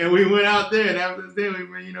 And we went out there, and after this day,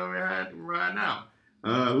 we're riding out.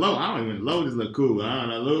 Lo just look cool. I don't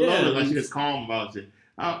know. Lo look like she just calm about shit.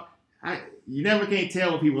 You never can't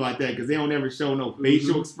tell with people like that because they don't ever show no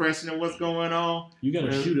facial expression of what's going on. You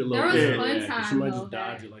gotta shoot it low. There was one time, she might just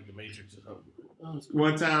dodge it like the Matrix or something.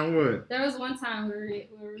 One time what? There was one time where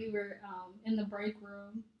we were in the break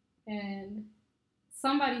room and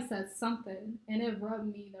somebody said something and it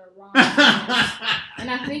rubbed me the wrong way. And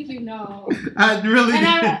I think you know. I really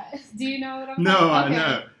do you know what I'm No, talking about?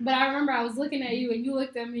 I know. But I remember I was looking at you and you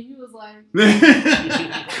looked at me and you was like,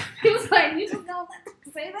 he was like, you just don't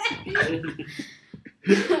say that.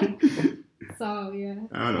 So, yeah.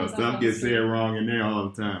 I don't know. Stuff gets said wrong in there all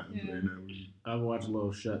the time. Yeah. I watch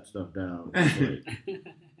Lo shut stuff down. Like,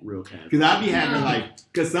 real casual. Because I be having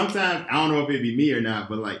because sometimes, I don't know if it be me or not,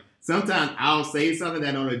 but like sometimes I'll say something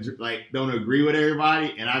that don't agree with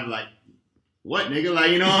everybody, and I be like, what, nigga?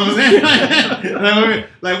 Like, you know what I'm saying?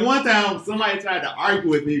 like one time somebody tried to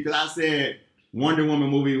argue with me because I said the Wonder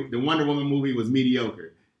Woman movie was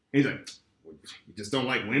mediocre. And he's like, you just don't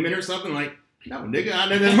like women or something? Like, no, nigga, I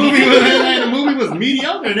know the movie was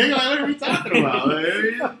mediocre, nigga. Like, what are we talking about?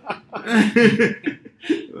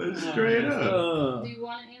 Straight up. Do you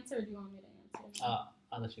want to answer or do you want me to answer?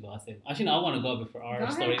 I'll let you go. Actually, no, I want to go before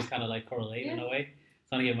our stories kind of like correlate in a way.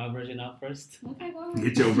 So I'm going to get my version out first. Okay, go ahead.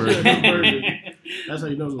 Get your version. That's how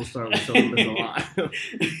you know it's going to start with something that's a lie.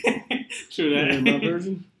 True that. My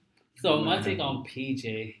version? So my take on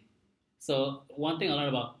PJ. So one thing I learned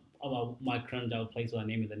about my current job place where I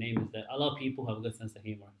name it the name is that a lot of people have a good sense of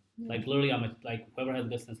humor. Yeah. Like literally, whoever has a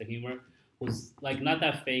good sense of humor, who's like not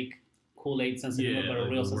that fake Kool-Aid sense of humor, but a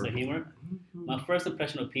real sense of humor. Mm-hmm. My first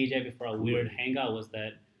impression of PJ before a weird hangout was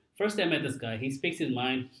that First day I met this guy. He speaks his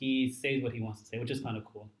mind. He says what he wants to say, which is kind of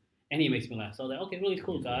cool. And he makes me laugh. So I was like, okay, really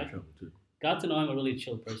cool guy. Got to know him, a really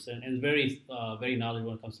chill person, and very, very knowledgeable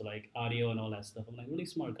when it comes to like audio and all that stuff. I'm like, really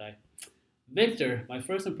smart guy. Victor, my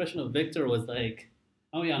first impression of Victor was like,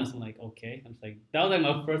 I'll be honest, I'm like, okay. I'm just like, that was like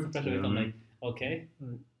my first impression of Victor. I'm like, okay.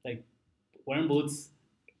 Like, wearing boots.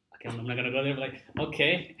 Okay, I'm not gonna go there, but like,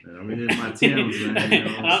 okay. I mean, it's my Tim's, man. You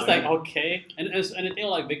know And I was like, okay. And the thing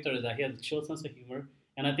like Victor is that he has a chill sense of humor.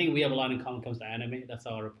 And I think we have a lot in common when it comes to anime. That's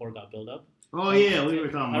how our rapport got built up. Oh, yeah, we were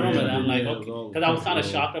talking I about remember that. that. I'm like, Yeah, okay. Because I was kind of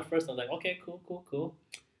shocked at first. I was like, okay, cool.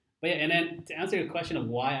 But yeah, and then to answer your question of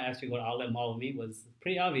why I asked you to go to Outlet Mall with me was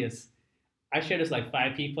pretty obvious. I shared this like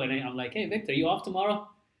 5 people, and then I'm like, hey, Victor, you off tomorrow?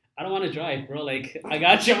 I don't want to drive, bro. Like, I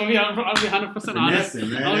got you. I'll be 100% honest. Finessing,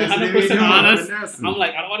 man. I'll be That's what they 100% doing, honest. finessing. I'm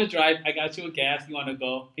like, I don't want to drive. I got you a gas. You want to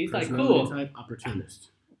go? He's like, cool. Type opportunist.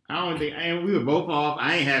 I don't think, and we were both off.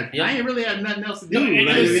 I ain't really had nothing else to do. No, and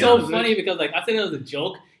like, it was to be so honest, funny because like I said it was a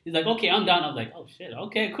joke. He's like, okay, I'm down. I was like, oh shit,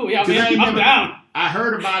 okay, cool. Yeah, 'Cause I man, ain't I'm never- down. I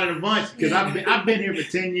heard about it a bunch because I've been here for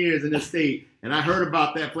 10 years in this state, and I heard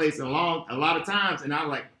about that place a lot of times, and I was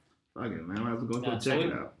like, fuck it, man, I was going to go check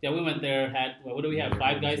it out. Yeah, we went there. Had what do we have?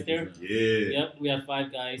 5 guys there. Yeah. Yep, we had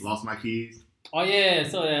 5 guys. Lost my keys. Oh yeah,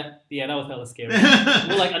 so that was hella scary.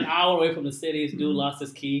 We're like an hour away from the city. This dude lost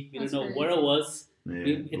his key. We didn't know That's where it was. Yeah.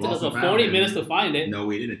 It took us Lost and 40 found. minutes to find it. No,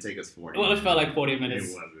 it didn't take us 40. Well, it felt like 40 It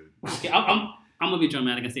minutes. wasn't. Okay, I'm gonna be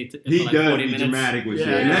dramatic and say it He felt like does 40 be minutes. dramatic with Yeah.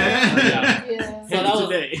 shit. Yeah. Yeah. So that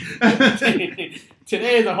was today.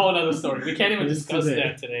 Today is a whole other story. We can't even It's discuss today.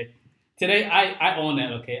 that today. Today, I own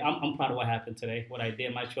that. Okay, I'm proud of what happened today. What I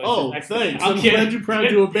did, my choices. Oh, I- thanks. I'm I'm kidding. glad you're proud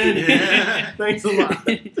to abandon Yeah. it. Thanks a lot.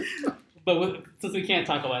 But since we can't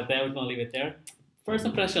talk about that, we're gonna leave it there. First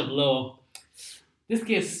impression of Lo. This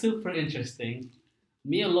kid is super interesting.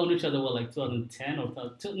 Me and Lo knew each other what, like 2010 or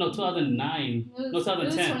 2009. It No, was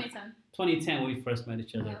 2010. 2010. 2010 when we first met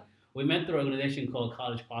each other. Yeah. We met through an organization called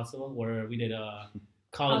College Possible, where we did a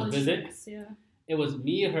college visit. trips, yeah. It was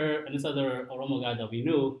me, her, and this other Oromo guy that we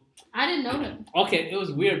knew. I didn't know him. Okay, it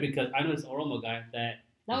was weird because I know this Oromo guy that.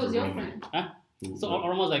 That was your Oromo. friend. So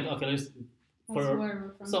Oromo's like, okay, let's. That's For- where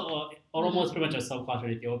we're from. So Oromo is pretty much a subculture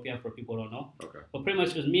in Ethiopia for people who don't know. Okay. But pretty much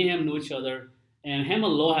it was me and him knew each other, and him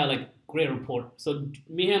and Lo had like great rapport. So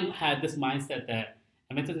me and him had this mindset that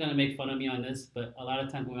Amita's gonna make fun of me on this, but a lot of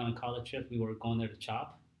times when we went on college trip, we were going there to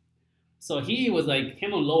chop. So he was like,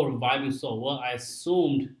 him and Lo were vibing so well. I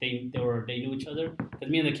assumed they knew each other because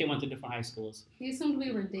me and the kid went to different high schools. He assumed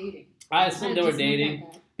we were dating. I assumed they were just looked dating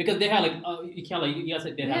like that. because they had like you can't like you guys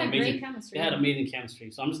said they We had had amazing great chemistry. they had amazing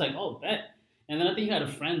chemistry. So I'm just like, oh, bet. And then I think you had a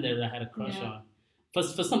friend there that I had a crush Yeah. on. For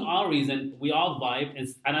some odd reason, we all vibed,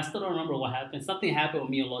 and I still don't remember what happened. Something happened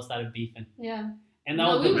when me and Lo started beefing, Yeah. and that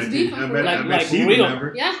No, was we the, was I beefing bet- for I real. bet Like she real.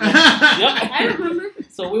 remember. Yeah. Yep. I remember.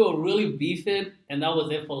 So we were really beefing, and that was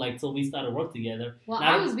it for like till we started work together. Well,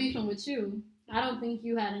 Now- I was beefing with you. I don't think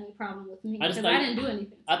you had any problem with me I just because like- I didn't do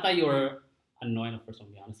anything. I thought you were annoying at first. I'm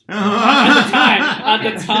gonna be honest. At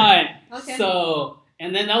At the time. Okay. So,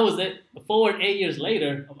 and then that was it. Forward 8 years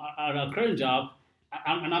later, at our current job,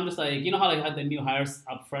 and I'm just like, you know how like I had the new hires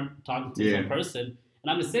up front talking to Yeah. some person,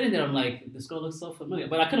 and I'm just sitting there. I'm like, this girl looks so familiar,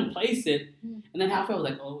 but I couldn't place it. Mm. And then halfway, I was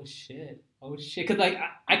like, oh shit, because like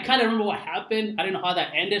I kind of remember what happened. I didn't know how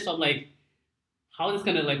that ended, so I'm like, how is this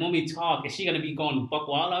gonna like when we talk? Is she gonna be going buck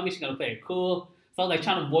wild on me? Is she gonna play it cool? So I was like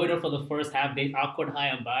trying to avoid her for the first half date, awkward high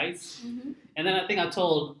on bites. Mhm. And then I think I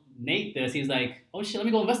told Nate this. He's like, "Oh shit, let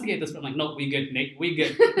me go investigate this." I'm like, "No, we good, Nate. We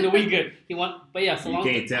good. No, we good." But yeah, so You long.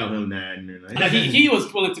 can't tell him that. And then, like, But he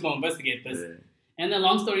was willing to go investigate this. Yeah. And then,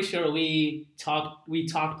 long story short, we talked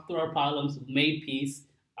through our problems, made peace,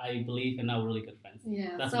 I believe, and now we're really good friends.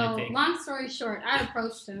 Yeah. That's my so take. long story short, I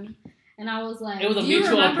approached him and I was like, It was a "Do you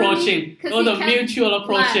mutual remember me?" approaching. It 'Cause was he a kept- mutual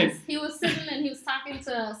approaching. Yes. He was sitting and he was talking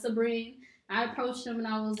to Sabrine. I approached him and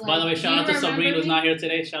I was like, By the way, "Do shout you out to remember Sabrine who's me?" not here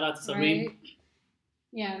today. Shout out to Sabrine. Right?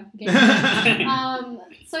 Yeah.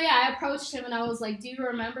 So yeah, I approached him and I was like, "Do you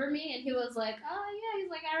remember me?" And he was like, "Oh yeah." He's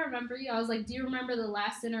like, "I remember you." I was like, "Do you remember the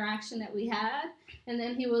last interaction that we had?" And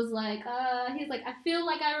then he was like, he's like, "I feel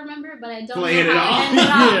like I remember, but I don't Playing know it how off. it ended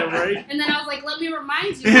Yeah, up." right. And then I was like, "Let me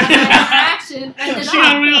remind you how that interaction ended She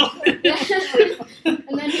not up." real.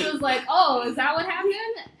 And then he was like, "Oh, is that what happened?"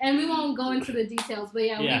 And we won't go into the details, but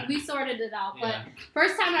yeah, Yeah. We sorted it out. But Yeah.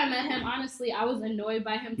 first time I met him, honestly, I was annoyed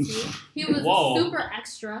by him too. He was Whoa. super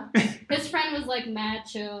extra. His friend was like mad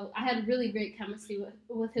chill. I had really great chemistry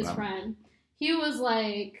with his Wow. friend. He was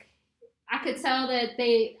like, I could tell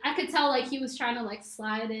like he was trying to like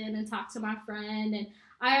slide in and talk to my friend. And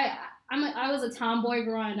I was a tomboy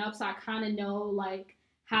growing up, so I kind of know like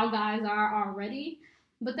how guys are already.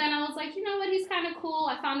 But then I was like, you know what? He's kind of cool.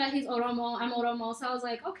 I found out he's Oromo. I'm Oromo. So I was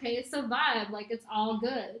like, okay, it's a vibe. Like, it's all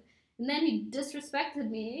good. And then he disrespected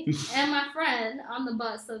me and my friend on the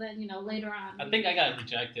bus. So then, later on. I think I got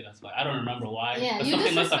rejected. That's why. I don't remember why. Yeah, but you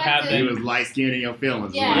something must have He happened. was light skinned in your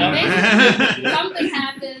feelings. Yeah, basically. something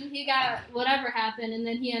happened. He got whatever happened, and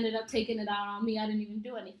then he ended up taking it out on me. I didn't even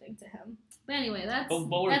do anything to him. But anyway, that's But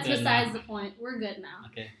we're that's good besides now. the point. We're good now.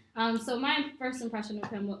 Okay. So my first impression of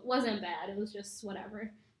him wasn't bad. It was just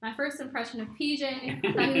whatever. My first impression of PJ, I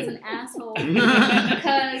thought he was an asshole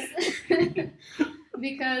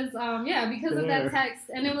because of that text.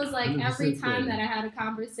 And it was like every time that I had a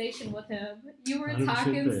conversation with him, you were 100%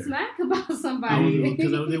 talking fair. smack about somebody.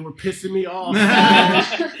 Because they were pissing me off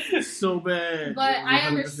so bad. But I 100%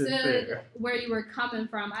 understood fair. where you were coming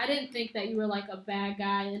from. I didn't think that you were like a bad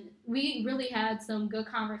guy, and we really had some good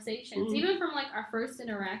conversations. Even from like our first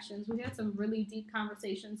interactions, we had some really deep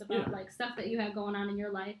conversations about like stuff that you had going on in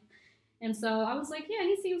your life. And so I was like, yeah,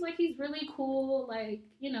 he seems like he's really cool. Like,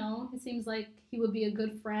 he seems like he would be a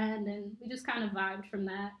good friend, and we just kind of vibed from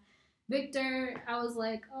that. Victor, I was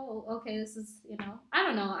like, oh, okay, this is, I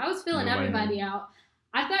don't know. I was feeling everybody out.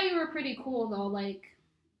 I thought you were pretty cool though. Like,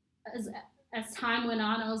 as time went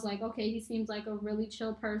on, I was like, okay, he seems like a really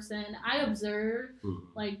chill person. I observe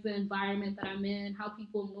like the environment that I'm in, how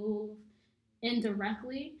people move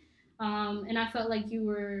indirectly, and I felt like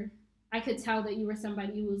I could tell that you were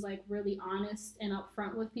somebody who was like really honest and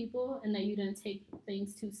upfront with people, and that you didn't take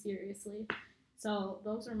things too seriously. So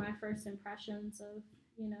those are my first impressions of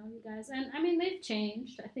you guys, and I mean they've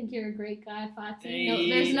changed. I think you're a great guy, Fatih.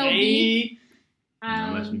 There's no beef.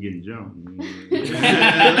 Unless you're getting jumped.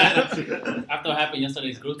 After what happened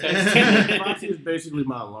yesterday's group text. Fatih is basically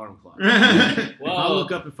my alarm clock. If I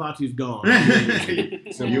look up and Fatih's gone,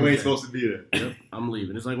 You ain't supposed to be there. Yep, I'm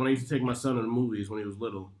leaving. It's like when I used to take my son to the movies when he was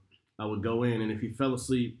little. I would go in, and if he fell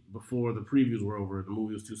asleep before the previews were over, the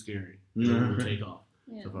movie was too scary. So we would take off.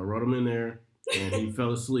 Yeah. So if I wrote him in there and he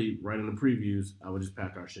fell asleep right in the previews, I would just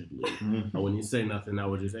pack our shit and leave. I wouldn't even say nothing. I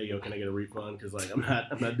would just, hey, yo, can I get a refund? Because like I'm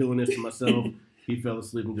not doing this to myself. He fell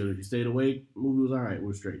asleep and good. If he stayed awake, movie was all right.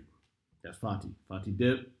 We're straight. That's Fatih. Fatih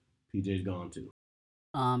dipped. PJ's gone too.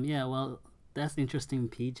 Yeah, well, that's interesting,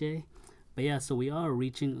 PJ. But yeah, so we are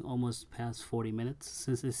reaching almost past 40 minutes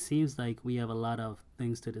since it seems like we have a lot of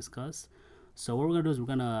things to discuss. So what we're going to do is we're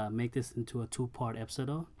going to make this into a 2-part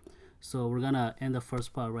episode. So we're going to end the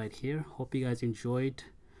first part right here. Hope you guys enjoyed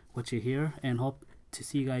what you hear, and hope to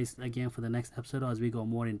see you guys again for the next episode as we go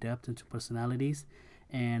more in depth into personalities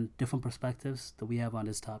and different perspectives that we have on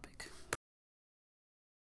this topic.